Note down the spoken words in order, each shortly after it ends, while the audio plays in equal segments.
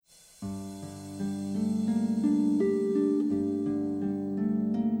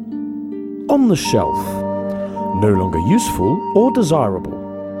on the shelf, no longer useful or desirable,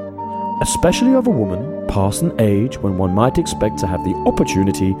 especially of a woman past an age when one might expect to have the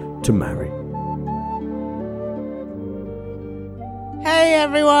opportunity to marry. Hey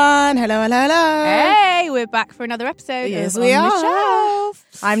everyone! Hello. Hey, we're back for another episode. Yes, of we On are. The Shelf.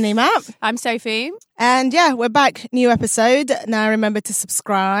 I'm Nima. I'm Sophie. And yeah, we're back. New episode. Now remember to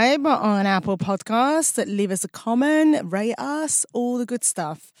subscribe on Apple Podcasts, leave us a comment, rate us, all the good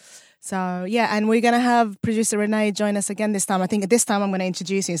stuff. So yeah, and we're going to have producer Renee join us again this time. I think this time I'm going to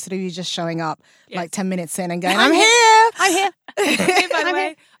introduce you instead of you just showing up like 10 minutes in and going, I'm here. I'm here. Hey, by the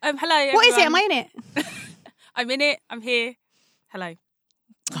way. Hello, everyone. What is it? Am I in it? I'm in it. I'm here. Hello.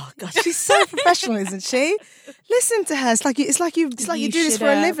 Oh God, she's so professional, isn't she? Listen to her. It's like you do this for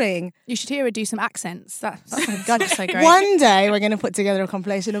a living. You should hear her do some accents. Oh my God, it's so great. One day we're going to put together a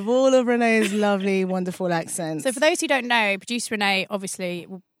compilation of all of Renee's lovely, wonderful accents. So for those who don't know, producer Renee, obviously,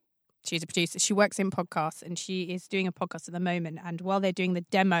 she's a producer. She works in podcasts and she is doing a podcast at the moment. And while they're doing the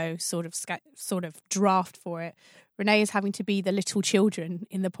demo sort of draft for it, Renee is having to be the little children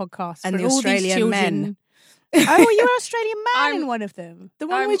in the podcast. And for the all Australian these children. men. Oh, you're an Australian man in one of them. The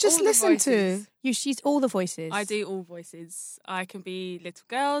one we just listened to. She's all the voices. I do all voices. I can be little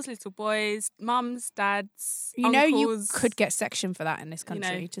girls, little boys, mums, dads, You know, you uncles. could get section for that in this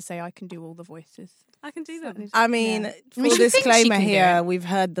country, You know. to say I can do all the voices. I can do them. I mean, I mean, full she thinks she disclaimer can do here, it. we've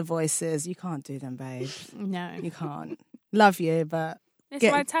heard the voices. You can't do them, babe. No. You can't. Love you, but It's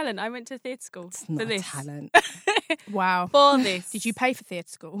Get- my talent. I went to theatre school it's for not this. talent. Wow. For this. Did you pay for theatre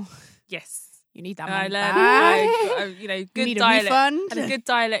school? Yes. You need that I money learned, back. good You need a dialect. refund. I had a good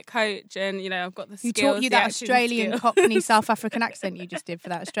dialect coach, and I've got the Who skills. taught you the that acting Australian skill. Cockney South African accent you just did for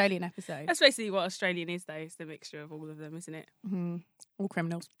that Australian episode? That's basically what Australian is, though. It's the mixture of all of them, isn't it? All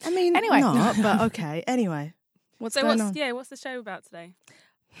criminals. I mean, Anyway. not, but okay. Anyway, what's So going on? what's the show about today?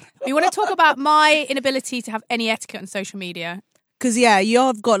 We want to talk about my inability to have any etiquette on social media. Because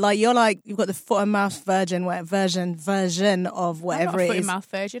you've got the foot and mouth version of whatever I'm not a it foot is. in mouth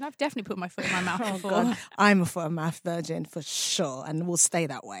version. I've definitely put my foot in my mouth Oh before. God, I'm a foot and mouth virgin for sure, and will stay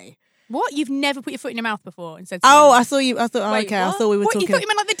that way. What? You've never put your foot in your mouth before and said Oh, something? I thought. Wait, Okay, I what? thought we were What? talking. You thought you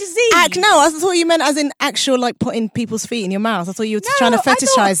meant like the disease? No, I thought you meant as in actual, like putting people's feet in your mouth. I thought you were trying to I thought-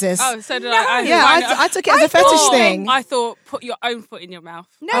 fetishize this. Oh, so did No. I? Yeah, I took it as a fetish thought- thing. I thought put your own foot in your mouth.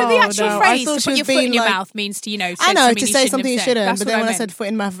 No, Oh, the actual no, I phrase thought to she put was your foot in being your like- mouth means to, I know, say to say something you have said. shouldn't, That's but what then when I meant. said foot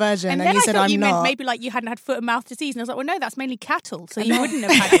in mouth version, And and then you I said thought I'm you meant not. maybe like you hadn't had foot and mouth disease. And I was like, well, no, that's mainly cattle, so you wouldn't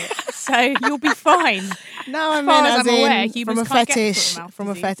have had it. So you'll be fine. No, I As meant far as as I'm aware, in humans from a can't get fetish. foot and mouth From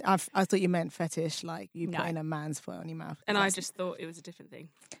a disease. I thought you meant fetish, like you No. putting a man's foot on your mouth. And I That's- just thought it was a different thing.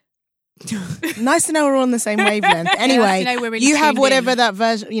 nice to know we're all on the same wavelength. Anyway, know we're in you have tuned whatever in. that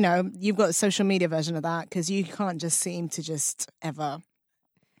version. You've got a social media version of that because you can't just seem to just ever.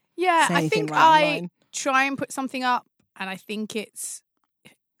 Yeah, say I anything think right I online. try and put something up, and I think it's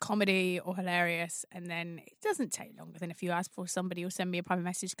comedy or hilarious, and then it doesn't take longer than a few hours before somebody will send me a private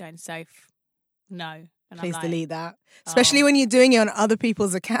message going, "Soph, no." And Please I'm like, delete that, especially oh. when you're doing it on other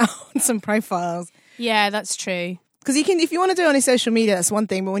people's accounts and profiles. Yeah, that's true. Because if you want to do it on your social media, that's one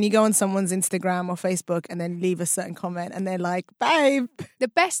thing. But when you go on someone's Instagram or Facebook and then leave a certain comment and they're like, babe. The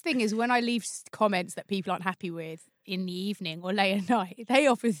best thing is when I leave comments that people aren't happy with in the evening or late at night, they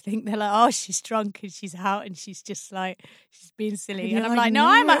often think they're like, oh, she's drunk and she's out and she's just like, she's being silly. You're And I'm like, like, no, no.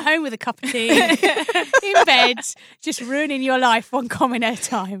 I'm at home with a cup of tea in bed, just ruining your life one comment at a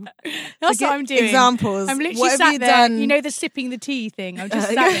time. That's what I'm doing. Examples. I'm literally What have sat you there, done? you know, the sipping the tea thing. I'm just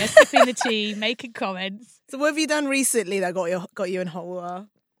sat there sipping the tea, making comments. So what have you done recently that got you in hot water?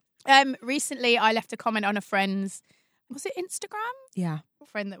 Recently, I left a comment on a friend's, was it Instagram? Yeah.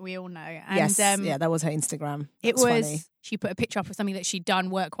 Friend that we all know. And, Yes. Yeah, that was her Instagram. It That's was, funny. she put a picture up of something that she'd done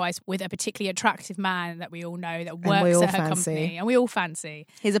work-wise with a particularly attractive man that we all know that we works all at her fancy. company. And we all fancy.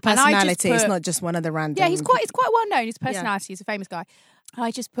 He's a And I just personality. It's put- not just one of the random. Yeah, he's quite well known. His personality, he's a famous guy.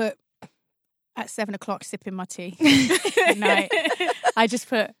 I just put, at 7:00 sipping my tea at night, I just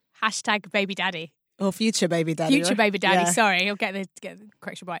put #baby daddy. Or future baby daddy. Future right? baby daddy, Yeah. sorry, I'll get the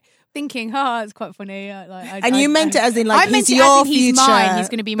correction right. Thinking, it's quite funny. And you meant it as in like I meant he's it your as in he's future mine. He's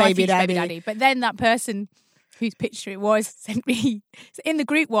going to be my baby future baby daddy. But then that person whose picture it was sent me in the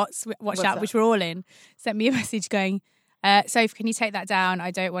group WhatsApp, which we're all in, sent me a message going, Soph, can you take that down? I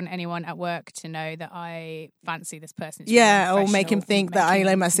don't want anyone at work to know that I fancy this person. It's Yeah, really or make him unprofessional. think that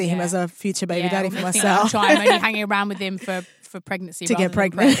I might see him Yeah. as a future baby Yeah, daddy or for make him think myself. I'm only hanging around with him for pregnancy to rather get than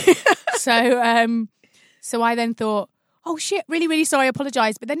pregnant. growth. So I then thought, oh shit, really, really sorry, I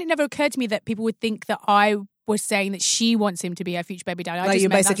apologise. But then it never occurred to me that people would think that I was saying that she wants him to be her future baby daddy. I Like just you're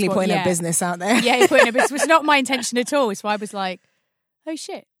meant that's basically what- putting yeah. a business out there. Yeah, you're putting a business. It was not my intention at all. So I was like, oh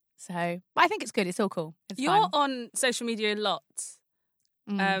shit. So, but I think it's good. It's all cool. It's You're fun. on social media a lot.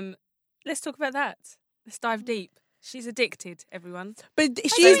 Let's talk about that. Let's dive deep. She's addicted, everyone. But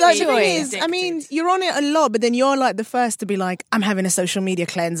she's don't like, the enjoy thing it. is, I mean, you're on it a lot, but then you're like the first to be like, I'm having a social media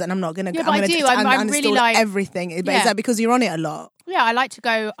cleanse and I'm not going to, Yeah, but I do. I'm really uninstall like- everything. But Yeah. is that because you're on it a lot? Yeah, I like to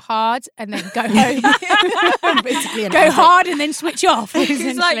go hard and then go home. Basically, an Go addict. hard and then switch off.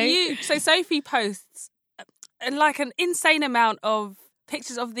 It's like essentially. so Sophie posts like an insane amount of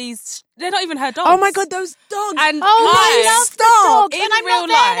pictures of these. They're not even her dogs. Oh my God, those dogs. And Oh, I I- love stop. dogs, In and I'm real not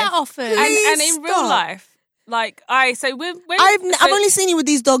there life. that often. and in real stop. life, like when I've only seen you with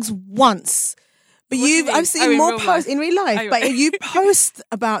these dogs once. But What do you mean? I've seen Oh, in more real posts life? in real life, Oh, but right. you post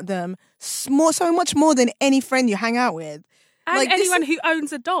about them so much more than any friend you hang out with. and like, this anyone is- who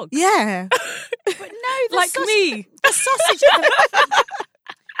owns a dog, Yeah. But no, the like me. The sausage.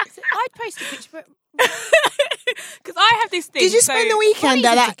 I'd post a picture, but Because I have this thing. Did you so- spend the weekend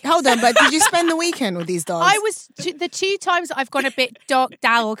at that? Hold on, but did you spend the weekend with these dogs? I was the two times that I've gone a bit dog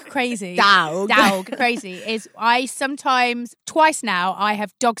crazy. Dog. Crazy is I sometimes twice now I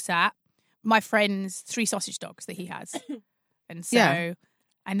have dog sat my friend's 3 sausage dogs that he has, and so. Yeah.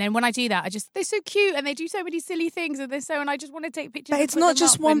 And then when I do that, they're so cute and they do so many silly things and and I just want to take pictures. But and it's put not them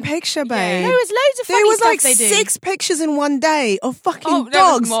just up one and- picture, babe. No, it's loads of funny There was stuff like they do. 6 pictures in one day of fucking Oh, there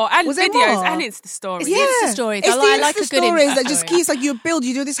dogs. was more and Was there videos more? and Insta stories. It's the Insta stories. It's I the like Insta a good stories Insta that just story. keeps like you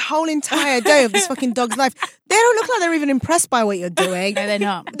do this whole entire day of this fucking dog's life. They don't look like they're even impressed by what you're doing. No, they're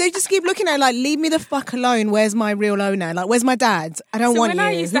not. They just keep looking at it like, leave me the fuck alone. Where's my real owner? Like, where's my dad? I don't So want when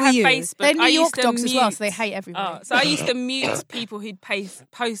you. I used Who to are have you? Facebook, They're New I York used to dogs as well, mute- so they hate everybody. Oh, so I used to mute people who'd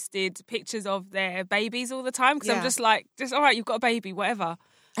posted pictures of their babies all the time because Yeah. I'm just like, all right, you've got a baby, whatever.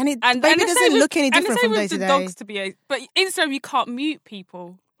 And it And baby the same doesn't with- look any and the different same from day with to the day. dogs to be, but Instagram you can't mute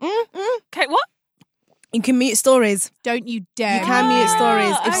people. Okay, what? You can mute stories. Don't you dare. You can mute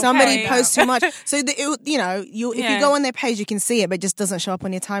stories if somebody okay. posts too much. So if you Yeah. go on their page, you can see it, but it just doesn't show up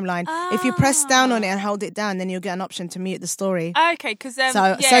on your timeline. If you press down on it and hold it down, then you'll get an option to mute the story. Okay, because So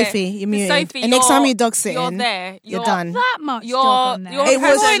yeah, Sophie, you're 'cause muted. Sophie, And next time you're- you're dog sitting, you're there. you're done. that much You're- dog on there. you're the It's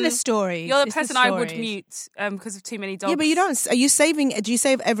more person- in the stories. You're the It's person I would stories. mute because of too many dogs. Yeah, but you don't. Are you saving? Do you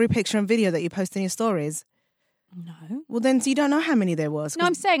save every picture and video that you post in your stories? No. Well, then you don't know how many there was. No,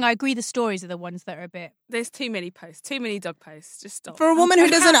 I'm saying I agree the stories are the ones that are a bit... There's too many posts, too many dog posts. Just stop. For a woman who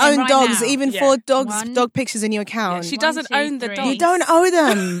I'm doesn't counting own right dogs, now. even Yeah. 4 One. dog pictures in your account, She 1, doesn't 2, own the 3. dogs. you don't owe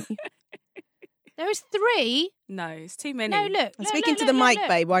them. There is 3. No, it's too many. No, look. I'm speaking to the mic,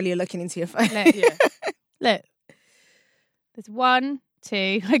 babe, while you're looking into your phone. Look. Yeah. Look. There's 1,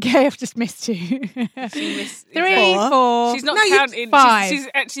 2. Okay, I've just missed 2. She missed 3, 4. She's not No, you- counting. 5. She's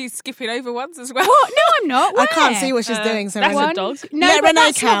actually skipping over ones as well. What? No, I'm not. I can't Where? see what she's doing. So that's a Renee- dog. No, Let but Renee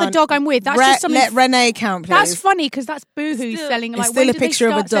that's not the count. dog I'm with. That's just something. Let Renee count, please. That's funny because that's Boohoo Still- selling. It's Like, still when a did they picture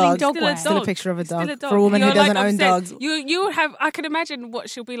of a start selling dog. dog wear? Still a picture of a Still dog. a dog. For a woman who You're, doesn't like, own obsessed. dogs. You would have. I can imagine what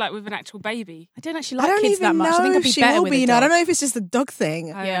she'll be like with an actual baby. I don't actually I like don't kids even that much. know I think I'd if be she better will with be. a I dog. don't know if it's just a dog thing.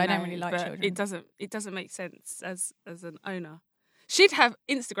 Yeah, I don't know, really like but children. It doesn't make sense as an owner. She'd have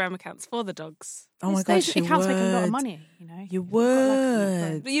Instagram accounts for the dogs, Oh my Those god, she accounts make a lot of would. money. You know. You Quite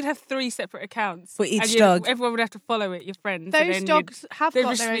like would. but you'd have 3 separate accounts For each and dog. Everyone would have to follow it. Your friends. and Those then you'd- dogs have they'd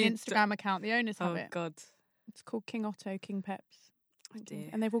got just their own be- Instagram account. The owners have Oh it. God. It's called King Otto, King Peps, Oh, dear.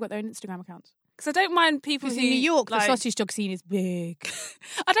 and they've all got their own Instagram accounts. Because I don't mind people Because who in New York, like, the sausage dog scene is big.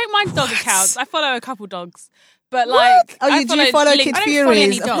 I don't mind dog accounts. I follow a couple dogs, but What? like, Oh, you do follow Kid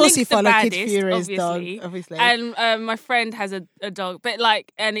Furies? Of course, you follow Kid Furies dog. Obviously. And my friend has a dog, but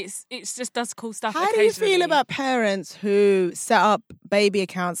like, and it's just does cool stuff. How do you feel occasionally. about parents who set up baby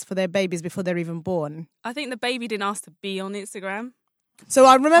accounts for their babies before they're even born? I think the baby didn't ask to be on Instagram. So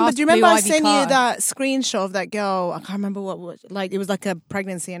I remember. Ask Do you remember Blue I Ivy sent you Carter. that screenshot of that girl? I can't remember what was like. It was like a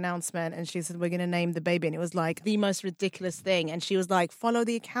pregnancy announcement, and she said we're going to name the baby, and it was like the most ridiculous thing. And she was like, "Follow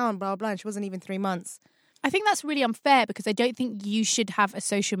the account, blah blah." And she wasn't even 3 months. I think that's really unfair because I don't think you should have a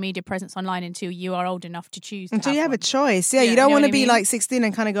social media presence online until you are old enough to choose. To Until you have a one. choice, yeah. Yeah. You don't You know want to what I be mean? like 16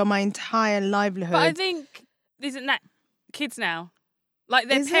 and kind of go my entire livelihood. But I think isn't that kids now? Like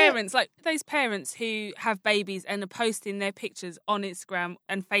their Is it? parents, like those parents who have babies and are posting their pictures on Instagram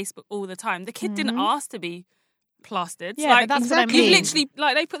and Facebook all the time. The kid didn't ask to be plastered. Yeah, like, but that's exactly. what I you mean. literally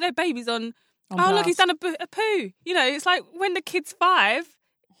like they put their babies on. On oh look, he's blast. done a poo. You know, it's like when the kid's 5,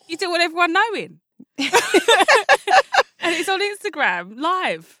 you don't want everyone knowing. And it's on Instagram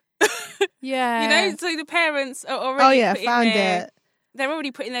live. Yeah, You know, so the parents are already. oh yeah, putting found their, it. they're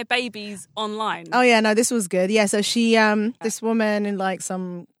already putting their babies online. Oh yeah, no, this was good. Yeah, so she, this woman in like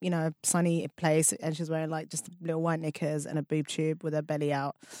some, sunny place, and she's wearing like just little white knickers and a boob tube with her belly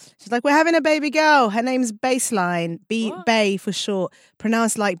out. She's like, "We're having a baby girl. Her name's Baseline, Bay for short,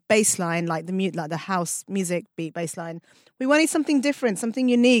 pronounced like baseline, like the house music beat baseline. We wanted something different, something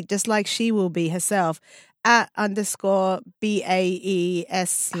unique, just like she will be herself."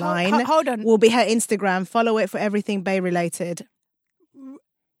 @_BAES line. Hold on. Will be her Instagram. Follow it for everything Bay related.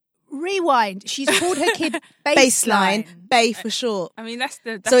 Rewind. She's called her kid Baseline. Bay for short. I mean, that's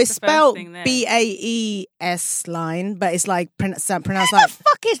So it's the first spelled thing there. BAES line, but it's like pronounced Who like. the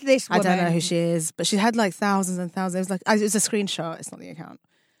fuck is this I woman? don't know who she is, but she had like thousands and thousands. It was a screenshot. It's not the account.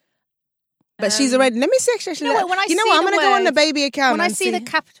 But she's already. Let me see. Actually, No, when I you know see what? I'm the going to go on the words- baby account. When I and see the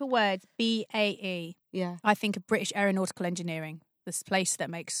capital words BAE, yeah, I think of British Aeronautical Engineering, this place that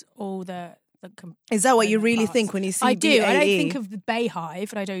makes all the is that what you component really parts. think when you see? I do. I don't BAE? think of the Bay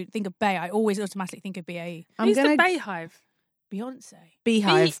Hive, and I don't think of Bay. I always automatically think of BAE. Who's the Bayhive? Beyonce.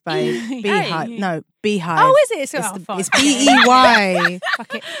 Beehive, babe. B-E-A. Beehive. No, Beehive. Oh, is it? So, It's, fine. it's BEY.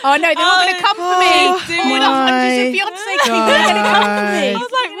 Fuck it. Oh no, they're all going to come for me. Oh, All the hundreds of Beyonce kids are going to come for me. I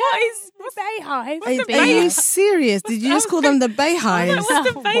was like, what is the Bay Hive? Are you serious? Did you just call them the Bayhives? What's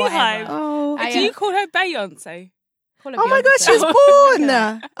the Oh, Bayhive? whatever. Oh. I, Do you call her Beyonce? Call her Oh my God, Beyonce. she was born.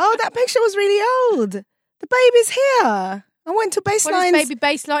 Oh, that picture was really old. The baby's here. I went to What Baseline. does baby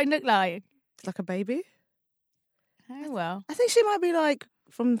baseline look like? Like a baby. Oh well. I think she might be like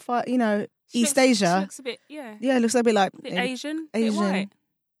from, She East looks- Asia. She looks a bit, Yeah, it looks a bit like bit Asian, Asian. bit white.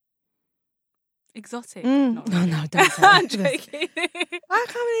 Exotic. Mm. Not No, really. no, don't say I'm that. joking. I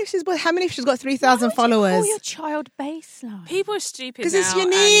can't believe she's. How many? She's got 3,000 followers. Call your child baseline. People are stupid Because it's now,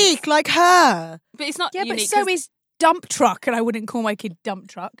 and- unique, like her. But it's not Yeah, unique. but so 'cause is dump truck, and I wouldn't call my kid dump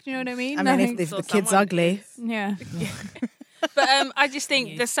truck. Do you know what I mean? I mean, No. if Or the kid's someone ugly. is. Yeah. But I just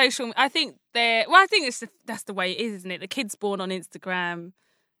think the social. I think that's the way it is, isn't it? The kids born on Instagram,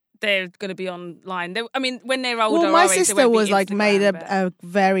 they're going to be online. When they're older, Well, my our age, they sister won't be was like made Instagram, but- a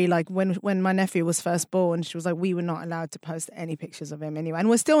very like when my nephew was first born, she was like, we were not allowed to post any pictures of him anyway, and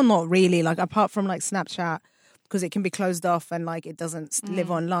we're still not really like apart from like Snapchat because it can be closed off and like it doesn't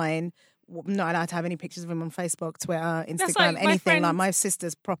live online. I'm not allowed to have any pictures of him on Facebook, Twitter, Instagram, like my anything. friend- Like my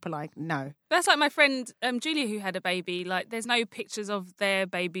sister's proper like no. That's like my friend Julia who had a baby. Like, there's no pictures of their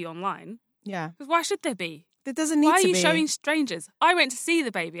baby online. Yeah, Because why should there be? there doesn't need Why are to you be. showing strangers? I went to see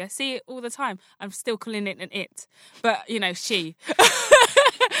the baby. I see it all the time. I'm still calling it an it. But, she.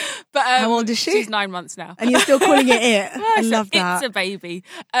 But How old is she? She's 9 months now. And you're still calling it it. Well, I so love that. It's a baby.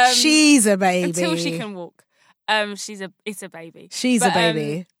 She's a baby. Until she can walk. It's a baby. She's But, a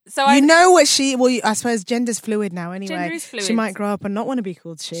baby. So You know what she? Well, I suppose gender's fluid now. Anyway, Gender is she fluid. might grow up and not want to be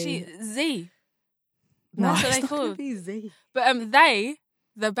called she. she Z. no, That's what it's they not gonna call. be Z. But they,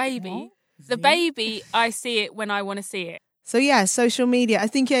 the baby, What? the baby, I see it when I want to see it. So yeah, social media. I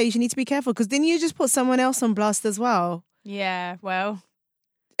think you need to be careful because didn't you just put someone else on blast as well? Yeah. Well.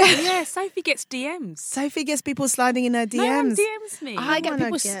 Yeah, Sophie gets DMs. Sophie gets people sliding in her No one DMs. DMs me. I I get wanna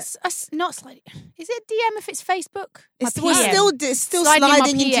people get- not sliding. Is it DM if it's Facebook? It's My well, PM. still Sliding in my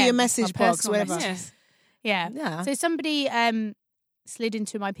sliding into your PM, message my box, personal whatever. messages. Yeah. Yeah. Yeah. So somebody slid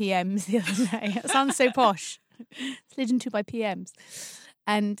into my PMs the other day. It sounds so posh. Slid into my PMs,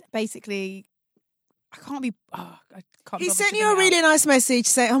 and basically, I can't be. Oh, I can't. He bother sent to you bring a it really up. nice message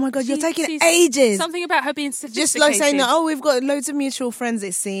saying, "Oh my God, you're taking She's- ages." Something about her being sophisticated. Just like saying that, oh, we've got loads of mutual friends.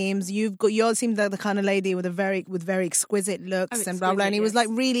 It seems you seem like the kind of lady with very exquisite looks and blah blah. And he was like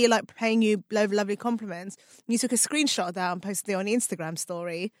exquisite, really like paying you lovely compliments. And you took a screenshot of that and posted it on the Instagram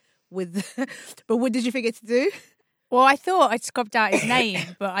story. But what did you forget to do? Well, I thought I'd scrubbed out his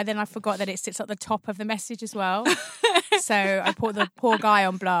name, but then I forgot that it sits at the top of the message as well. So I put the poor guy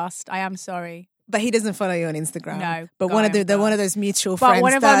on blast. I am sorry. But he doesn't follow you on Instagram. No, but guy one of on one of those mutual But friends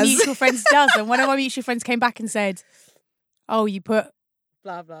one of our does. mutual friends does, and one of our mutual friends came back and said, "Oh, you put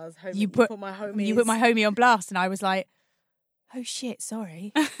blah blahs. You put my homies. you put my homie on blast," and I was like, "Oh shit,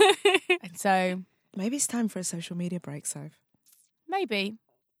 sorry." And so Maybe it's time for a social media break, Soph. maybe.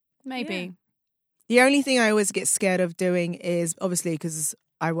 The only thing I always get scared of doing is obviously because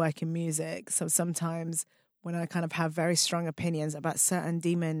I work in music. So sometimes when I kind of have very strong opinions about certain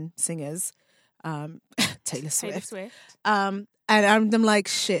demon singers, Taylor Swift. And I'm like,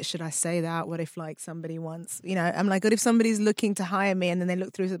 shit, should I say that? What if like somebody wants, I'm like, what if somebody's looking to hire me and then they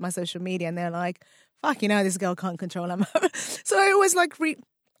look through my social media and they're like, fuck, this girl can't control her. So I always like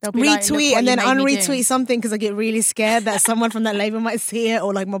They'll be like, "Look retweet what and you then made me do." unretweet something because I get really scared that someone from that label might see it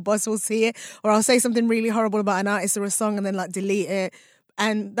or like my boss will see it, or I'll say something really horrible about an artist or a song and then like delete it.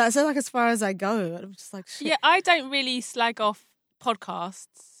 And that's like as far as I go. I'm just like, shit. Yeah, I don't really slag off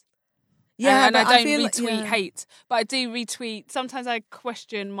podcasts. Yeah, and I but don't feel retweet hate, but I do retweet. Sometimes I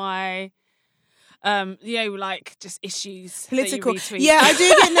question my, like just issues. political. That you retweet. Yeah, I do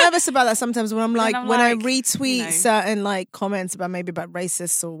get nervous about that sometimes when I'm like, I'm when I like, retweet you know. certain like comments about maybe about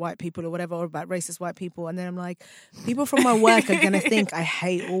racists or white people or whatever, or about racist white people, and then I'm like, people from my work are gonna think I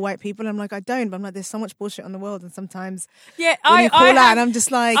hate all white people. I'm like, I don't, but I'm like, there's so much bullshit on the world, and sometimes Yeah, when you call out, have, and I'm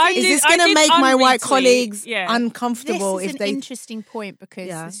just like, I is did- this I gonna did make my white unretweet, colleagues yeah. uncomfortable This is if an they? interesting point because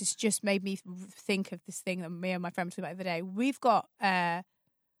this has just made me think of this thing that me and my friend were talking about the other day. We've got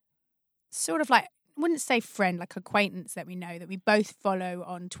sort of like, I wouldn't say friend, like acquaintance that we know that we both follow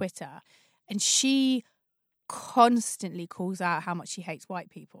on Twitter, and she constantly calls out how much she hates white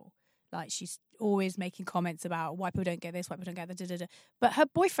people. Like she's always making comments about white people don't get this, white people don't get that, da, da, da. But her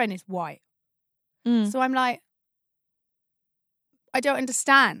boyfriend is white. So I'm like, I don't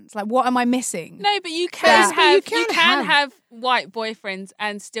understand. Like, what am I missing? No, but you Yes, can but have you can have white boyfriends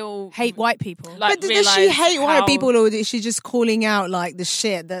and still Hate white people. Like, But does she realise hate how- white people, or is she just calling out like the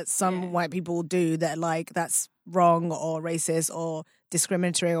shit that some white people do that like that's wrong or racist or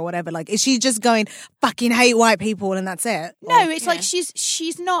discriminatory or whatever? Like, is she just going fucking hate white people and that's it? No, it's like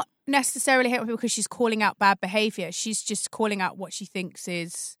she's not necessarily hate white people because she's calling out bad behaviour. She's just calling out what she thinks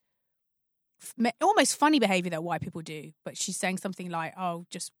is almost funny behaviour that white people do. But she's saying something like, "Oh,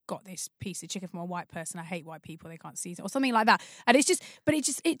 just got this piece of chicken from a white person. I hate white people. They can't see it," or something like that. And it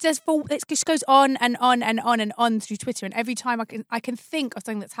just goes on and on and on and on through Twitter. And every time I can think of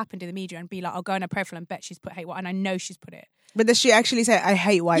something that's happened in the media and be like, I'll go on her profile and bet she's put hate white, and I know she's put it. But does she actually say, I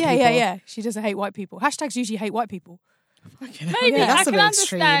hate white people? Yeah. She doesn't hate white people. Hashtags usually hate white people. Maybe Yeah, that's I a can bit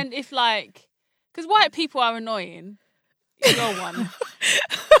understand if like because white people are annoying. You're one.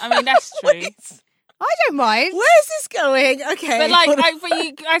 I mean that's true. I don't mind. Where's this going? Okay. But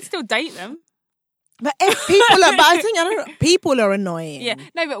like, I'd still date them. but if people are, but I think, I don't know, people are annoying. Yeah,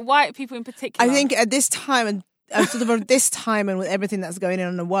 no, but white people in particular. I think at this time and sort of this time and with everything that's going on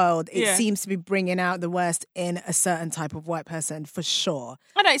in the world, it seems to be bringing out the worst in a certain type of white person for sure.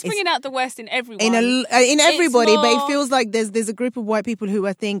 I know it's bringing out the worst in everyone. In everybody, but more- it feels like there's a group of white people who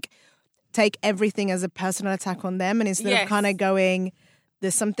I think take everything as a personal attack on them, and instead of kind of going,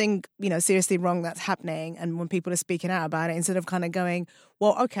 there's something, seriously wrong that's happening, and when people are speaking out about it, instead of kind of going,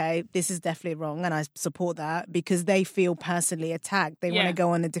 well, okay, this is definitely wrong and I support that, because they feel personally attacked. They want to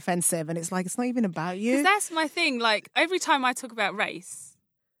go on the defensive, and it's like, it's not even about you. Because that's my thing. Like, every time I talk about race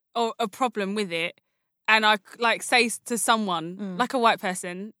or a problem with it, and I like say to someone, like a white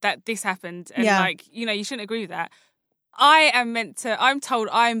person, that this happened, and like, you shouldn't agree with that. I'm told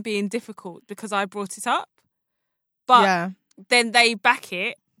I'm being difficult because I brought it up. But then they back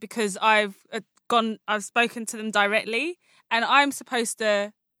it because I've spoken to them directly, and I'm supposed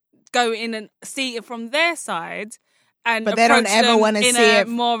to go in and see it from their side, and but they don't ever want to see it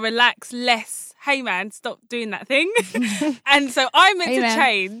more relaxed, less. Hey man, stop doing that thing. And so I'm meant to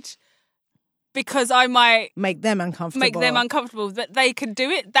change because I might make them uncomfortable. That they can do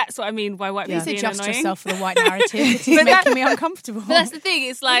it. That's what I mean by white people being adjust annoying. yourself for the white narrative. It's making me uncomfortable. But that's the thing.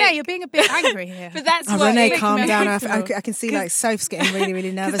 It's like, you're being a bit angry here. But that's what Renee, makes calm me down. uncomfortable. I can see like Soph's getting really,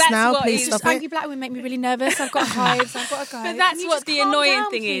 really nervous that's now. what Please is- stop Angry it. black women make me really nervous. I've got hives. I've got a guy. But that's what the annoying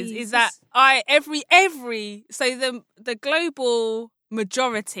thing is that so the global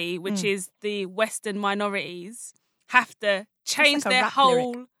majority, which is the Western minorities, have to change like a their rap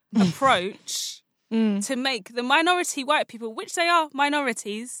whole approach to make the minority white people, which they are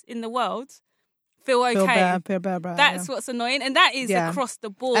minorities in the world, feel okay. Feel bad, That's what's annoying, and that is across the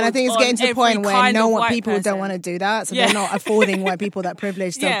board. And I think it's on getting to the every point where kind of white people person. don't want to do that, so they're not affording white people that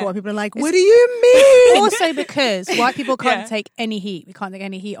privilege. So white people are like, what do you mean? mean? Also because white people can't take any heat. We can't take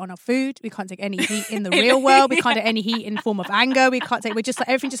any heat on our food. We can't take any heat in the real world. We can't take any heat in form of anger. We're just like,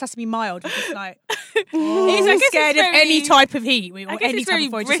 everything just has to be mild. We're just like, I guess scared it's of any type of heat. I guess it's very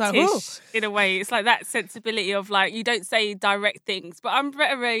British in a way. It's like that sensibility of like, you don't say direct things, but I'm a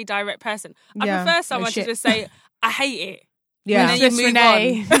very direct person. I prefer someone to just say, I hate it. Yeah. And then you move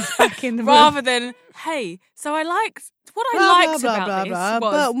Renee on. back in the Rather than, hey, so and I liked about this was...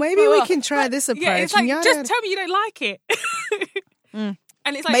 But maybe we can try this approach. Yeah, it's like, just tell me you don't like it. And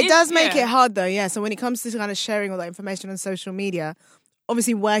it's like... But it does make it hard though, yeah. So when it comes to kind of sharing all that information on social media,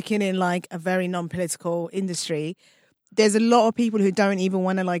 obviously working in like a very non-political industry, there's a lot of people who don't even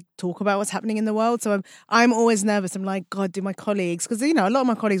want to like talk about what's happening in the world. So I'm always nervous. I'm like, God, do my colleagues, because a lot of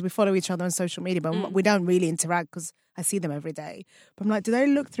my colleagues, we follow each other on social media, but we don't really interact because I see them every day. But I'm like, do they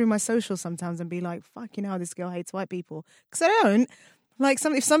look through my socials sometimes and be like, fuck, this girl hates white people? Because I don't. Like,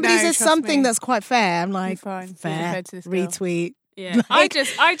 if somebody says something that's quite fair, I'm like, fair, retweet. Yeah, I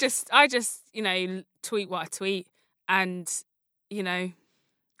just tweet what I tweet, and you know,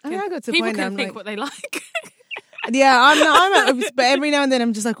 I mean, I got to the people point. can I'm think like, what they like. yeah, but every now and then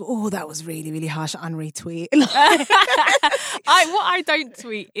I'm just like, oh, that was really, really harsh. Unretweet. What I don't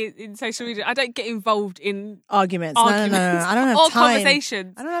tweet in social media, I don't get involved in Arguments. No, I don't have or time.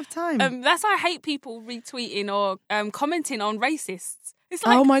 conversations. I don't have time. That's why I hate people retweeting or commenting on racists. It's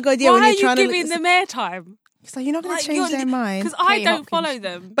like, oh my God, yeah. why when are you're you trying giving to, them airtime? it's like, you're not going to change their mind. Because I Katie don't Hopkins. follow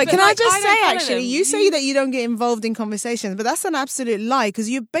them. But can I like, just don't say, follow actually, them. you say that you don't get involved in conversations, but that's an absolute lie because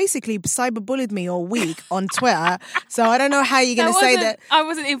you basically cyberbullied me all week on Twitter. So I don't know how you're going to say that. I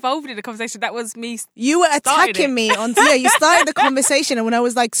wasn't involved in the conversation. That was me. You were started attacking it. me on Twitter. You started the conversation, and when I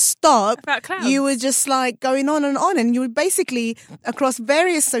was like, stop, About clowns. you were just like going on. And you were basically, across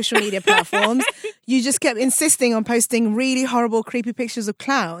various social media platforms, you just kept insisting on posting really horrible, creepy pictures of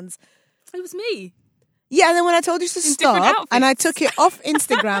clowns. It was me. Yeah, and then when I told you to different stop, outfits. and I took it off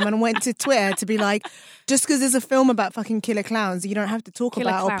Instagram and went to Twitter to be like, just because there's a film about fucking killer clowns, you don't have to talk Killer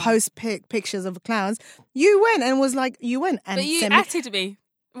about clown. or post pictures of clowns. You went and was like, and But you sent me. atted me.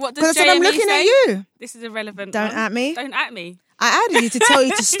 What does Because I said, I'm JME looking say? at you. This is irrelevant. Don't one. at me. Don't at me. I added you to tell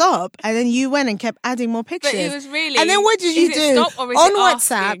you to stop, and then you went and kept adding more pictures. But it was really. And then what did you is do? it stop or is On it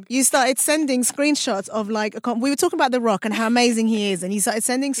WhatsApp, asking? you started sending screenshots of like, we were talking about The Rock and how amazing he is, and you started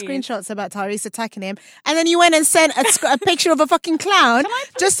sending He is. screenshots about Tyrese attacking him, and then you went and sent a picture of a fucking clown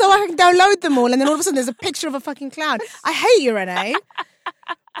just so I can download them all, and then all of a sudden there's a picture of a fucking clown. I hate you, Renee.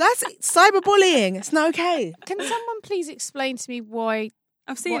 That's cyberbullying. It's not okay. Can someone please explain to me why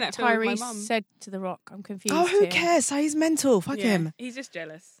I've seen what that film with my Tyrese mum. said to The Rock? I'm confused. Oh, who here. cares? He's mental. Fuck Yeah, him. He's just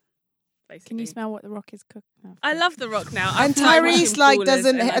jealous. Basically. Can you smell what The Rock is cooking? Oh, I love The Rock now. And I've tried watching Tyrese like Ballers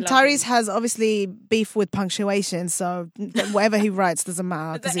doesn't. and I love Tyrese him. has obviously beef with punctuation, so whatever he writes doesn't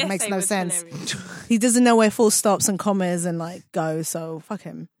matter But because the it makes essay no was sense. hilarious. He doesn't know where full stops and commas and like go. So fuck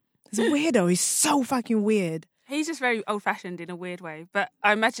him. He's a weirdo. He's so fucking weird. He's just very old-fashioned in a weird way. But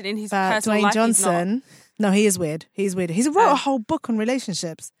I imagine in his But personal Dwayne life, Johnson, no, he is weird. He's weird. He's wrote a whole book on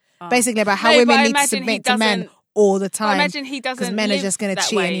relationships, basically about how No, but women I need to imagine he submit to men doesn't- all the I time. imagine he doesn't. Because men are live just going to that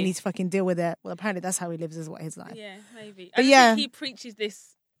cheat and way. he needs to fucking deal with it. Well, apparently that's how he lives his life. Yeah, maybe. But I yeah. think he preaches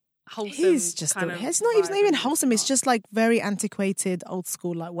this wholesome. He's just kind it's of not even vibe. wholesome. It's just like very antiquated, old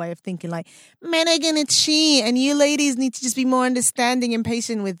school like way of thinking. Like men are gonna cheat, and you ladies need to just be more understanding and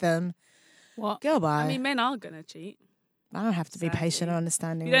patient with them. What? Go by. I mean, men are gonna cheat. I don't have to be Sadly. patient or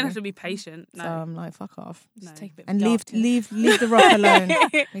understanding. You don't with have to them. be patient. No. So I'm like, fuck off. No. Take a bit of And dark to it. leave The Rock alone.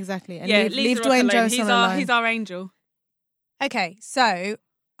 Exactly. And yeah, leave The Rock Dwayne alone. Johnson alone. He's our angel. Okay, so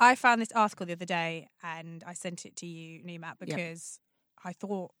I found this article the other day and I sent it to you, Nimat, because I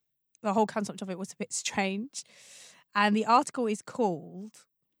thought the whole concept of it was a bit strange. And the article is called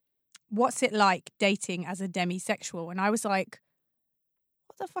 "What's It Like Dating as a Demisexual?" And I was like,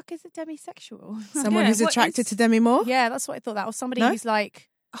 what the fuck is a demisexual? Someone Yeah, who's what attracted is- to Demi Moore? Yeah, that's what I thought. That was somebody No? who's like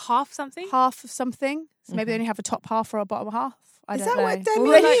Half something. half of something. So maybe Okay. they only have a top half or a bottom half. I Is don't that know. what Demi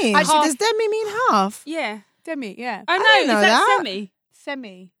Well, like, means? actually, Does Demi mean half? Yeah. Demi, yeah. Oh no, didn't know is that that. semi?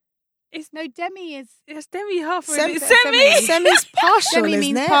 Semi. It's No, demi is... it's demi half. Or Sem- is it semi? Semi's partial, Demi isn't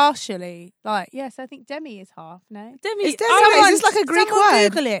means it? partially. Like, yes, I think demi is half, no? Demi. Is Demi- I is this like a Greek someone word?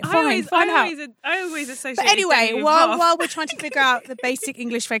 Google it. always, Find out. I always associate. But anyway, Demi with while half. we're trying to figure out the basic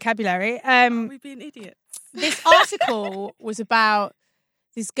English vocabulary, We've been idiots. this article was about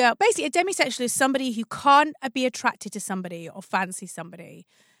this girl. Basically, a demisexual is somebody who can't be attracted to somebody or fancy somebody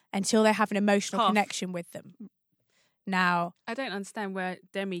until they have an emotional Half. connection with them. Now, I don't understand where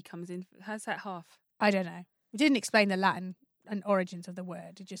demi comes in. How's that half? I don't know. We didn't explain the Latin and origins of the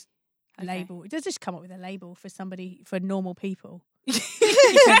word. It just Okay. label. It does just come up with a label for somebody, for normal people.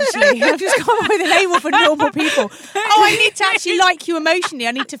 Essentially, I've just come up with a label for normal people. Oh, I need to actually like you emotionally.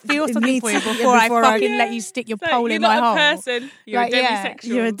 I need to feel It something needs for you to- yeah, before I before I- fucking let you stick your So pole you're in not my a hole. person. You're Like, a yeah. demisexual.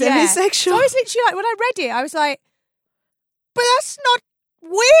 You're a Yeah. demisexual. So I was literally like, when I read it, I was like, but that's not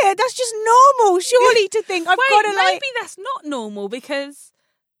weird. That's just normal. Surely to think I've got to Wait, like. maybe that's not normal because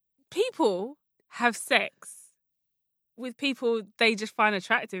people have sex with people they just find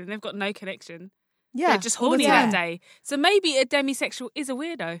attractive and they've got no connection. Yeah, They're just all the horny time. that day. So maybe a demisexual is a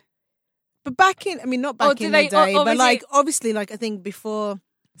weirdo. But back in, I mean, not Or back do in they- the day, or but is like it- obviously, like I think before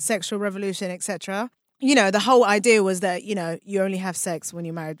sexual revolution, etc. You know, the whole idea was that you only have sex when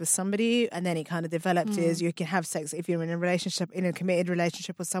you're married with somebody, and then it kind of developed is you can have sex if you're in a relationship, in a committed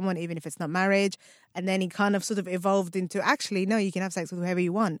relationship with someone, even if it's not marriage. And then it kind of sort of evolved into actually no, you can have sex with whoever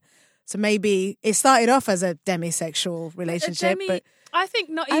you want. So maybe it started off as a demisexual relationship, but I think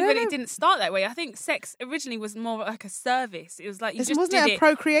not even it didn't start that way. I think sex originally was more like a service. It was like you just wasn't did it a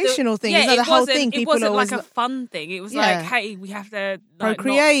procreational thing? Yeah, It's like the whole thing. It People wasn't always like a fun thing. It was Yeah. like, hey, we have to like,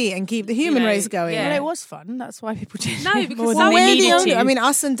 procreate and keep the human race going. yeah. Well, it was fun. That's why people did No, it because more some than we We're the needed only. to. I mean,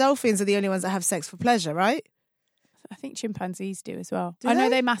 us and dolphins are the only ones that have sex for pleasure, right? I think chimpanzees do as well. Do I know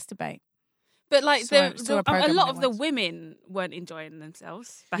they? they masturbate. But like Saw a a program lot on of it the once. women weren't enjoying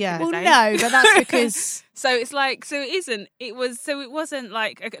themselves back Yeah. in the Well, day. no, but that's because So it's like, it wasn't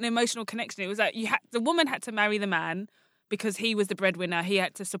like an emotional connection. It was like the woman had to marry the man because he was the breadwinner. He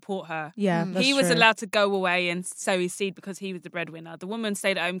had to support her. Yeah, that's He was true. allowed to go away and sow his seed because he was the breadwinner. The woman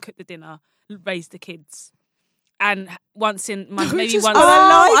stayed at home, cooked the dinner, raised the kids. And once in month, maybe Just once. got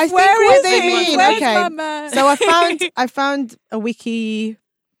a life. I think Where what is they he? mean. Where's Okay. Mama? So I found a wiki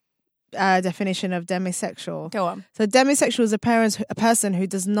definition of demisexual. Go on. So demisexual is a person who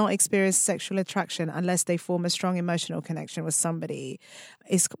does not experience sexual attraction unless they form a strong emotional connection with somebody.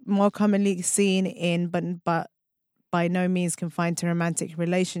 It's more commonly seen in, but by no means confined to romantic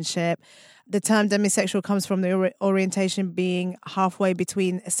relationship. The term demisexual comes from the orientation being halfway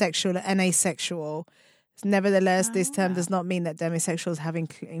between sexual and asexual. Nevertheless, this term does not mean that demisexuals have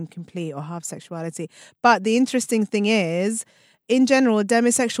incomplete or half sexuality. But the interesting thing is, in general,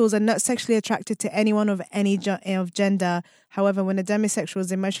 demisexuals are not sexually attracted to anyone of any of gender. However, when a demisexual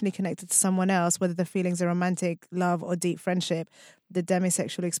is emotionally connected to someone else, whether the feelings are romantic, love, or deep friendship, the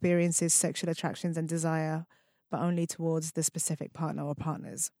demisexual experiences sexual attractions and desire, but only towards the specific partner or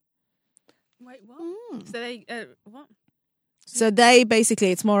partners. Wait, what? So they, what? So they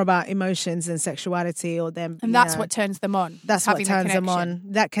basically, it's more about emotions and sexuality, or them, And you that's know, what turns them on. That's what having the turns them connection.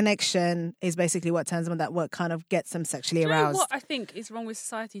 on. That connection is basically what turns them on. That what kind of gets them sexually Do you know aroused. what I think is wrong with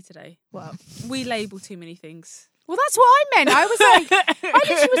society today? Well, We label too many things. Well, that's what I meant. I was like, I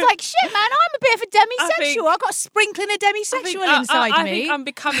literally was like, shit, man, I'm a bit of a demisexual. I've got a sprinkling of demisexual inside I me. think I'm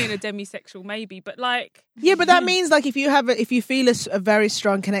becoming a demisexual, maybe, but like, yeah, but that means like if you feel a very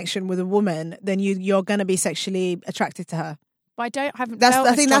strong connection with a woman, then you're going to be sexually attracted to her. But I haven't. That's felt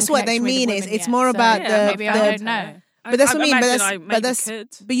I a think strong that's what they connection with a mean. Is woman it's yet, more so about yeah, maybe I don't know. But that's what I mean. But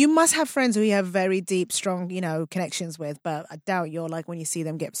that's But you must have friends who you have very deep, strong, connections with. But I doubt you're like when you see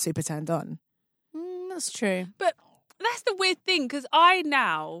them get super turned on. That's true. But that's the weird thing because I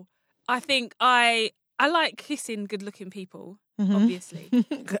think I like kissing good-looking people. Obviously,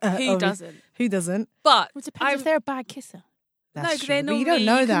 who doesn't? Who doesn't? But Well, it depends if they're a bad kisser. That's no, because true. they're But normally you don't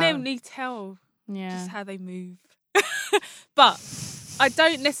know you that. can only tell Yeah. just how they move. But I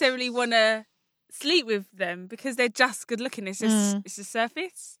don't necessarily want to sleep with them because they're just good looking. It's just it's the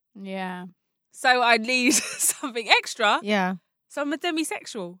surface. Yeah. So I need something extra. Yeah. So I'm a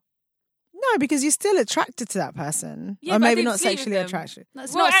demisexual. No, because you're still attracted to that person. Yeah, Or but I maybe didn't not sleep with sexually them. attracted.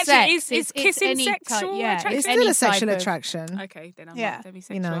 That's Well, not actually, sex. is kissing any sexual yeah, attraction? It's any still a type sexual of- attraction. Okay, then I'm Yeah. not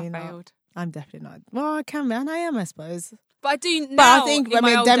demisexual. You know, I you're not. failed. I'm definitely not. Well, I can be, and I am, I suppose. But I do now. But I think, in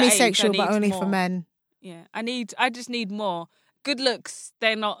my older age, I demisexual, but need only for more. men. Yeah, I just need more. Good looks,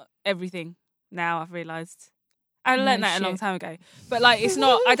 they're not everything now, I've realised. I No learned that a long shit. time ago. But like it's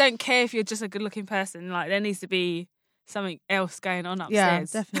not I don't care if you're just a good looking person. Like there needs to be something else going on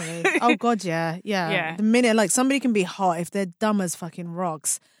upstairs. Yeah, definitely. Oh God, yeah. Yeah. The minute like somebody can be hot if they're dumb as fucking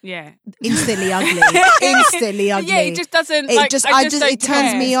rocks, Yeah. instantly ugly, instantly ugly. Yeah, it just doesn't It like just, I just don't it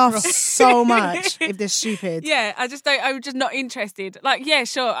turns care. me off so much if they're stupid. Yeah, I'm just not interested. Like, yeah,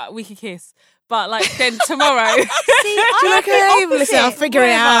 sure, we could kiss. But like then tomorrow Okay, listen, I'll figure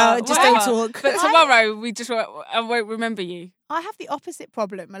it out. Just don't talk. But tomorrow I won't remember you. I have the opposite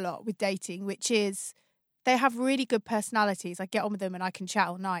problem a lot with dating, which is they have really good personalities. I get on with them and I can chat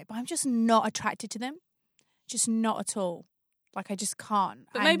all night, but I'm just not attracted to them. Just not at all. Like I just can't.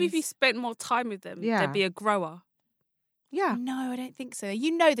 But maybe if And- you spent more time with them, Yeah. they'd be a grower. Yeah. No, I don't think so.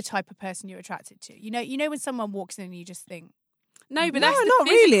 You know the type of person you're attracted to. You know when someone walks in and you just think, No, but No, that's the not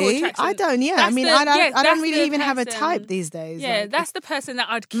physical really. attraction. I don't. Yeah, I That's mean, the- I don't. yeah, I don't that's really the even have a person- type these days. Yeah, Like, that's the person that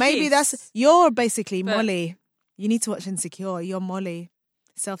I'd kiss. maybe you're basically But- Molly. You need to watch Insecure. You're Molly.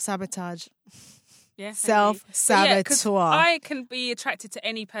 Self-sabotage. yeah, maybe. Self-saboteur. But 'cause I can be attracted to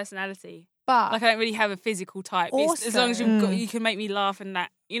any personality. but Like I don't really have a physical type. It's, as long as Also- you can make me laugh and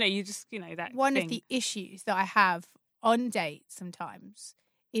that you just that one thing. of the issues that I have on dates sometimes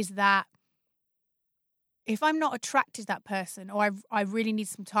is that if I'm not attracted to that person or I really need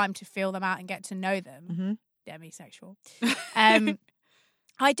some time to feel them out and get to know them, Mhm. demisexual,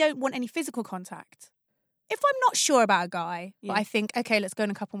 I don't want any physical contact. If I'm not sure about a guy, but Yeah. I think, okay, let's go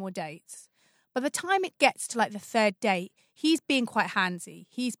on a couple more dates. By the time it gets to like the third date, he's being quite handsy.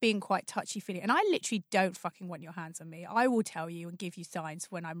 He's being quite touchy-feely. And I literally don't fucking want your hands on me. I will tell you and give you signs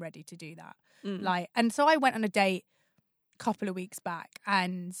when I'm ready to do that. Mm. And so I went on a date couple of weeks back,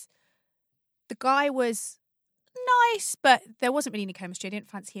 and the guy was nice, but there wasn't really any chemistry. I didn't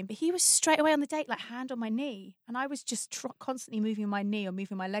fancy him, but he was straight away on the date, like hand on my knee, and I was just constantly moving my knee or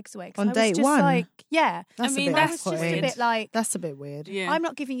moving my legs away. On I date was just one? like, yeah. That's I mean, a bit that's just weird. a bit like, That's a bit weird. Yeah. I'm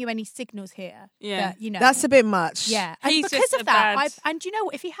not giving you any signals here. Yeah. That, you know, That's a bit much. yeah. And He's because just of a that, bad and you know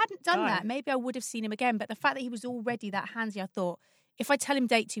what? If he hadn't done guy. that, maybe I would have seen him again. But the fact that he was already that handsy, I thought, if I tell him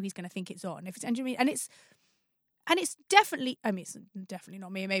date 2, he's going to think it's on. If it's, and it's definitely, I mean, it's definitely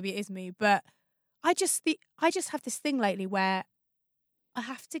not me. Maybe it is me, but I just have this thing lately where I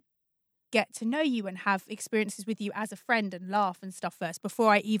have to get to know you and have experiences with you as a friend and laugh and stuff first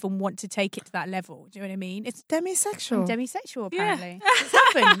before I even want to take it to that level. Do you know what I mean? It's Demisexual. I'm demisexual, Yeah. apparently. It's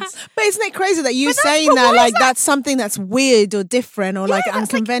happened. But isn't it crazy that you But that's- saying but that why is like that- that's something that's weird or different or like Yeah,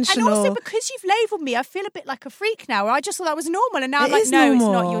 that's unconventional? and also because you've labelled me, I feel a bit like a freak now. Where I just thought that was normal, and now I'm It like, is no, normal.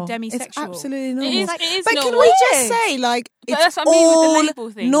 it's not. You're demisexual. It's absolutely normal. It is but normal. can we just Weird. say like But it's that's what I mean with the all label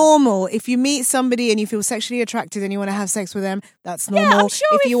thing. normal? If you meet somebody and you feel sexually attracted and you want to have sex with them, that's normal. I'm sure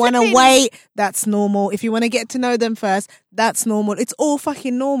if if you want to flipping- wait, that's normal. If you want to get to know them first, that's normal. It's all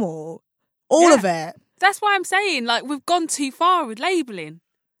fucking normal. All Yeah. of it. That's why I'm saying, like, we've gone too far with labelling.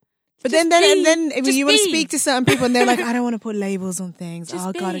 But Just then be. when Just you want to be. speak to certain people and they're like, I don't want to put labels on things. Just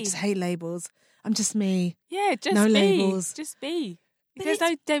Oh God, I be. just hate labels. I'm just me. Yeah, just No be. labels. Just be. But There's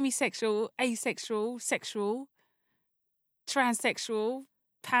no demisexual, asexual, sexual, transsexual,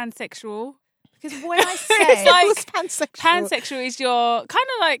 pansexual. Because when I say It's like- What's pansexual? Pansexual is your kind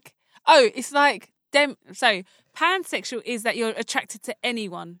of like, it's like so pansexual is that you're attracted to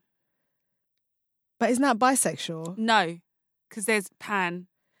anyone. But isn't that bisexual? No, because there's pan.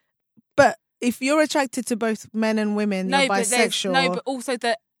 But if you're attracted to both men and women, No, you're but there's bisexual. but also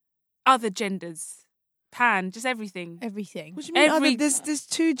the other genders. Pan, just everything. everything. What do you mean? every- There's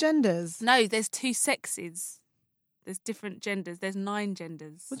two genders. No, there's 2 sexes. There's different genders. There's 9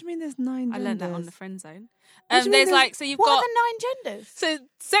 genders. What do you mean? There's 9 I genders? learned that on the friend zone. What do you mean There's there's- like, so you've What got are the 9 genders? so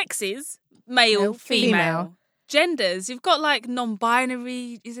sexes, male, Male, female. female. Genders, you've got like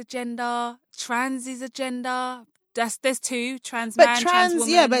non-binary is a gender, trans is a gender. There's 2, trans But man, trans, woman,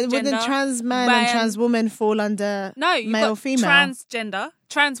 yeah, but gender. wouldn't trans man and trans woman fall under No, you've male, got female? transgender,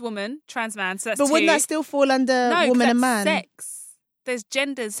 trans woman, trans man. So that's But 2. wouldn't that still fall under no, 'cause woman and that's man? Sex. There's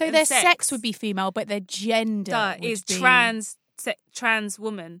genders. So and their sex would be female, but their gender would is be... trans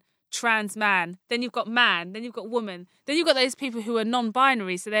woman, trans man. Then you've got man. Then you've got woman. Then you've got those people who are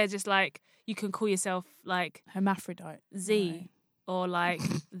non-binary. So they're just like, you can call yourself like hermaphrodite. Z Right. or like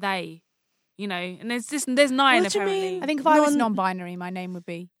they, you know. And there's 9 What do you apparently. mean? I think if I was Non- non-binary, my name would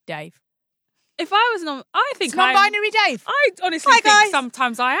be Dave. If I was I think It's non-binary Dave. I honestly Hi, think guys.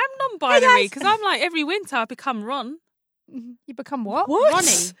 sometimes I am non-binary because I'm like every winter I become Ron. You become what? What?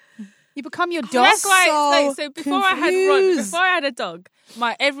 Ronnie. You become your dog. That's why. so So before I had Ron, confused. before I had a dog,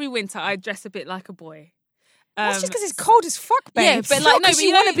 every winter I dress a bit like a boy. That's just because it's cold as fuck, babe. Yeah, but like no, but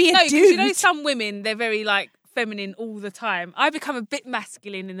you want to be a 'cause dude. you know, some women they're very like feminine all the time. I become a bit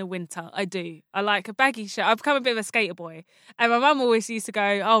masculine in the winter. I do. I like a baggy shirt. I become a bit of a skater boy. And my mum always used to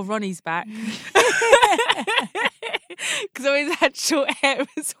go, "Oh, Ronnie's back," because I always had short hair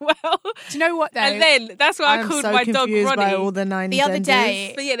as well. Do you know what though? And then that's why I I'm called so my dog confused by Ronnie. all the 9 The other genders.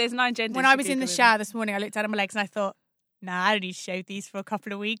 day- But yeah, there's 9 genders. when I you was in the Google them. shower this morning, I looked at my legs and I thought, nah, I don't need to shave these for a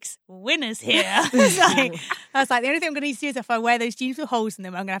couple of weeks. Winner's here. I was like, the only thing I'm going to need to do is if I wear those jeans with holes in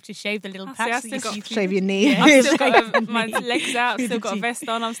them, I'm going to have to shave the little Oh, see, I patch. still that you got- see through Shave the- your knee. Yeah. I've still Shave got your my knee. legs out. I've still got a Jeans. vest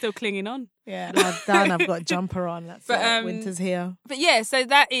on. I'm still clinging on. Yeah. Well done. I've got a jumper on. That's But, winter's here. But yeah, so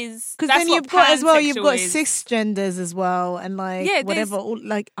that is Because that's then what you've got as well. You've pansexual got is. cisgenders as well, and like Yeah, there's- whatever. All,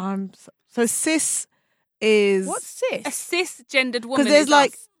 like so cis is What's A this? cisgendered woman there's is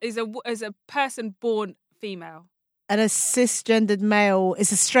like- is a person born female. and a cisgendered male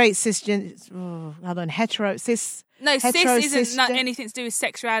is a straight cisgender. Hold on, hetero cis. No, Hetero, cis isn't cisgen- anything to do with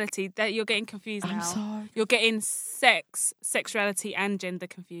sexuality. That you're getting confused now. I'm sorry. You're getting sexuality, and gender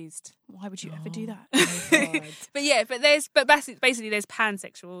confused. Why would you ever do that? But yeah, but basically there's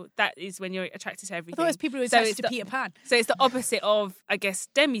pansexual. That is when you're attracted to I everything. thought it was people who were So attached it's to the- Peter Pan. So it's the opposite of, I guess,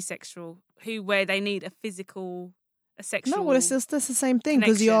 demisexual, where they need a sexual. No, well, it's just that's the same thing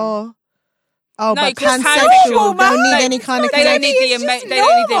because connection. you're. Oh, No, but 'cause pansexual pansexual, don't need no, any kind of They don't connection. need It's just they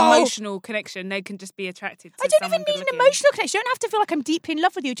don't need the normal. emotional connection. They can just be attracted to I don't someone even need an good-looking. emotional connection. You don't have to feel like I'm deeply in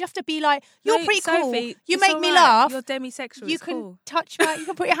love with you. You just have to be like, you're No, pretty cool. Sophie, You it's make all me right. laugh. You're demisexual. You it's can cool. touch my, you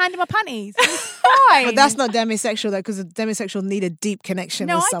can put your hand in my panties. It's fine. But that's not demisexual though, because a demisexual need a deep connection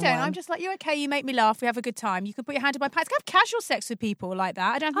No, with I someone. don't. I'm just like, you're okay. You make me laugh. We have a good time. You can put your hand in my pants. Have casual sex with people like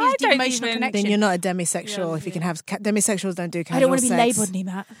that. I don't have I this deep don't emotional even- connection. Then you're not a demisexual Yeah, if you yeah. can have demisexuals don't do casual I don't want to be sex. labelled,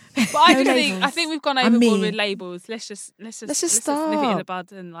 Nimat. But I No just think labels. I think we've gone overboard with labels. Let's just stop. nip it in the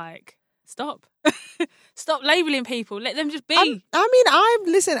bud and like stop. Stop labeling people. Let them just be.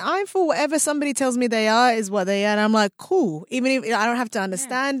 I'm for whatever somebody tells me they are is what they are. And I'm like, cool. Even if I don't have to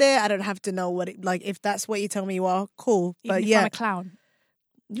understand it, I don't have to know what it, like, if that's what you tell me you are, cool. Even But if yeah. I'm a clown.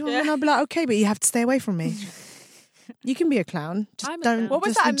 And I'll be like, okay, but you have to stay away from me. You can be a clown. Just don't. What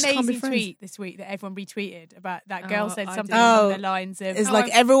was just- that just can't be amazing friends. tweet this week that everyone retweeted about that girl said I something didn't. along the lines of It's like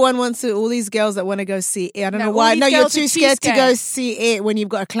everyone wants to, all these girls that want to go see it. I don't know all why. these No, you're girls are too scared to go scared. see it when you've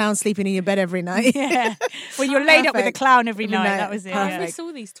got a clown sleeping in your bed every night. yeah, when you're laid up with a Perfect. clown every Every night. night. That was it. I Yeah. miss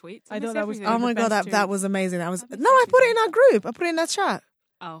all these tweets. I miss thought that was- everything. Oh my the God, best that tweet. was amazing. That was I miss no, I put it in everything. our group. I put it in our chat.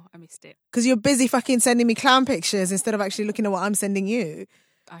 Oh, I missed it. Because you're busy fucking sending me clown pictures instead of actually looking at what I'm sending you.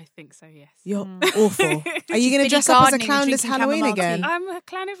 I think so. Yes. You're awful. Are you going to busy dress up as a gardening clown and this drinking Halloween chamomile again? tea. I'm a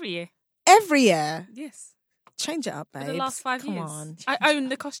clown every year. Every year. Yes. Change it up, babe. For the last 5 Come years. on. I own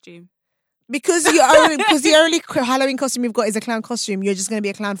the costume. Because the only Halloween costume you've got is a clown costume. You're just going to be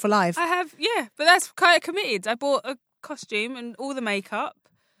a clown for life. I have, yeah, but that's kind of committed. I bought a costume and all the makeup.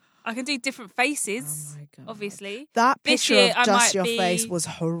 I can do different faces, Oh my God. obviously. That This picture year of I just might your be- face was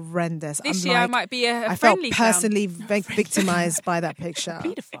horrendous. This I'm year I like, might be a I felt friendly clown. personally victimized by that picture.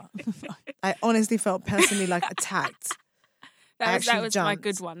 Beautiful. I honestly felt personally like attacked. That actually was my jumped.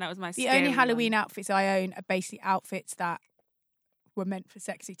 good one. That was my The scary only Halloween one. outfits I own are basically outfits that were meant for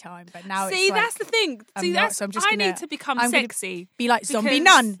sexy time, but now See, it's like, that's the thing. I'm See, not, that's so I'm just I gonna- need to become I'm gonna sexy. be like zombie because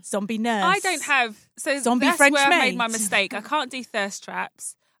nun, zombie nurse. I don't have Zombie that's French where I maid. made my mistake. I can't do thirst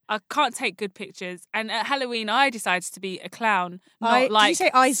traps. I can't take good pictures. And at Halloween, I decided to be a clown, not Did like you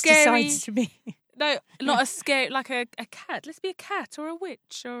say I scary. decided to be No, not a scary like a cat. Let's be a cat or a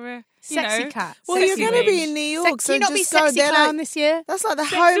witch or a sexy cat? Well, Sexy you're going to be witch. in New York, Sex, so you not be just go sexy there. clown Like, this year? that's like the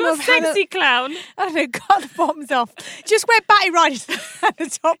Sexy, home of sexy clown. I don't know, cut the bottoms off. Just wear batty riders at the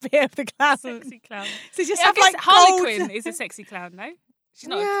top here of the clown. Sexy clown. So just Yeah, I have guess like Harley gold. Quinn is a sexy clown, no? She's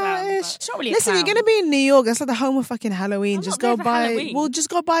not a Yeah, clown. ish. But... It's not really a Listen, you're clown. going to be in New York. That's like the home of fucking Halloween. I'm Just not there go for buy. Halloween. Well, just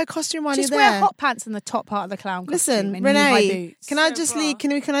go buy a costume while Just you're wear there. hot pants on the top part of the clown costume. Listen, and knee-high Renee, boots. can I So just bra. leave?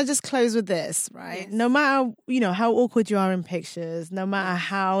 Can I just close with this, right? Yes. No matter how awkward you are in pictures, no matter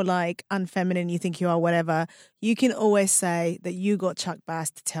how like unfeminine you think you are, whatever, you can always say that you got Chuck Bass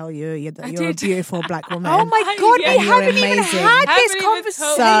to tell you that you're a did. beautiful black woman. Oh my God, Yeah. we And you're haven't even amazing. had this Haven't even told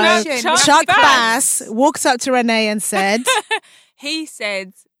So me conversation. about Chuck Bass. Bass walked up to Renee and said, He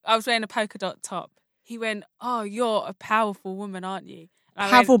said, I was wearing a polka dot top. He went, "Oh, you're a powerful woman, aren't you?" And I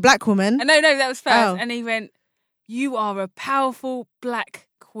 "Powerful black woman." Went, no, that was first. Oh. And he went, "You are a powerful black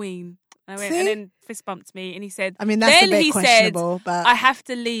queen." And I went, See? and then fist bumped me, and he said, I mean, that's then a bit he questionable, said, but "I have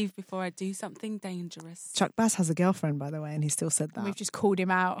to leave before I do something dangerous." Chuck Bass has a girlfriend, by the way, and he still said that. We've just called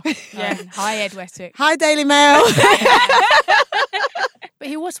him out. Yeah. Hi, Ed Westwick. Hi, Daily Mail. But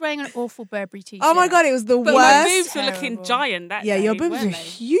he was wearing an awful Burberry t-shirt. Oh my God, it was the But my worst. boobs were looking Terrible. giant that Yeah, day. your boobs were weren't they?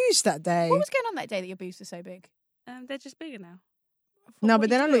 huge that day. What was going on that day that your boobs were so big? They're just bigger now. No, What but are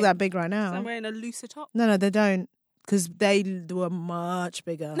they you don't look doing? that big right So I'm now. wearing a looser top. No, they don't. Because they were much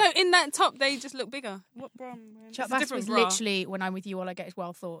bigger. No, in that top they just look bigger. What bra? am I wearing? Chuck It's a Bass different was bra. literally, when I'm with you, all I get is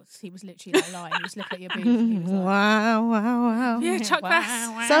wild thoughts. He was literally like lying. He was looking at your boobs. And he was like, Wow. Yeah, Chuck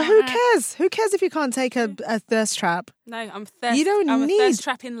Bass. So who cares? Who cares if you can't take a thirst trap? No, I'm thirst. You don't I'm need- a thirst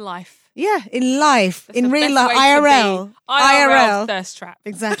trap in life. Yeah, in life, That's in the real best life, way to IRL. be. IRL thirst trap.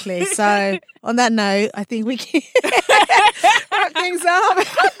 Exactly. So on that note, I think we can wrap things up.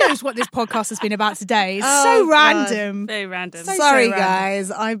 God knows what this podcast has been about today. It's Oh, so God. random. Very random. Sorry, random.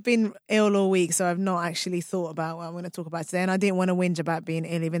 guys. I've been ill all week, so I've not actually thought about what I'm going to talk about today. And I didn't want to whinge about being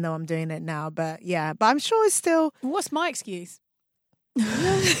ill, even though I'm doing it now. But yeah, but I'm sure it's still. What's my excuse?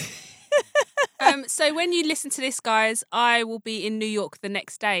 So when you listen to this, guys, I will be in New York the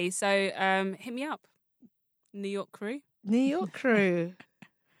next day. So hit me up, New York crew. New York crew.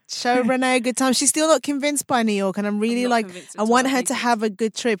 Show Renee a good time. She's still not convinced by New York, and I'm really not like, convinced I at want all, her I to think. have a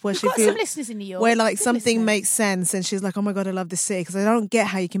good trip where We've she got feels some listeners in New York. where like Good something listeners. makes sense, and she's like, oh my God, I love this city, because I don't get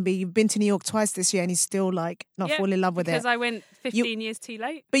how you can be. You've been to New York twice this year, and you still like not Yeah, fall in love with because it. I went 15 years too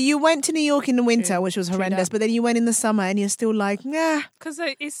late. But you went to New York in the winter, which was True horrendous. that. But then you went in the summer, and you're still like, nah. Because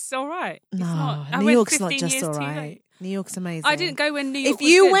it's all right. It's No, not. I New went York's not 15 just years all too right. late. New York's amazing. I didn't go when New York If was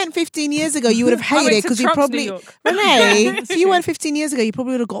you good. went 15 years ago, you would have I hated went it to because you Trump's probably New York. Renee. If you went 15 years ago, you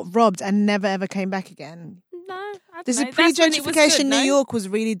probably would have got robbed and never ever came back again. No, I don't There's know. a That's when it was pre-gentrification. good, New no? York was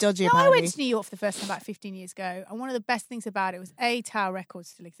really dodgy. No, I apparently. went to New York for the first time about 15 years ago, and one of the best things about it was Tower Records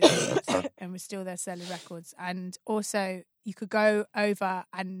still existed and was still there selling records, and also you could go over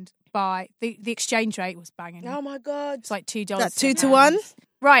and buy the exchange rate was banging. Oh my God! It's like $2. That 2 to £1. 1.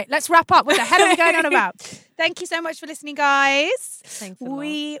 Right, let's wrap up. What the hell are we going on about? Thank you so much for listening, guys. Thanks a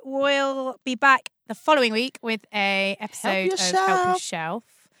We will be back the following week with a episode of Help Yourself.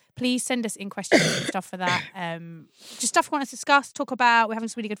 Please send us in questions and stuff for that. Just stuff we want to discuss, talk about. We're having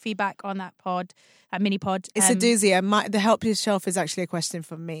some really good feedback on that pod, that mini pod. It's a doozy. The Help Yourself is actually a question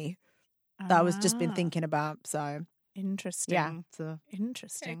from me that I was just been thinking about. So interesting. yeah. So.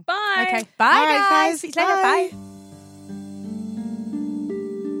 Interesting. Bye. Okay. Bye, All right, guys. See you later. Bye.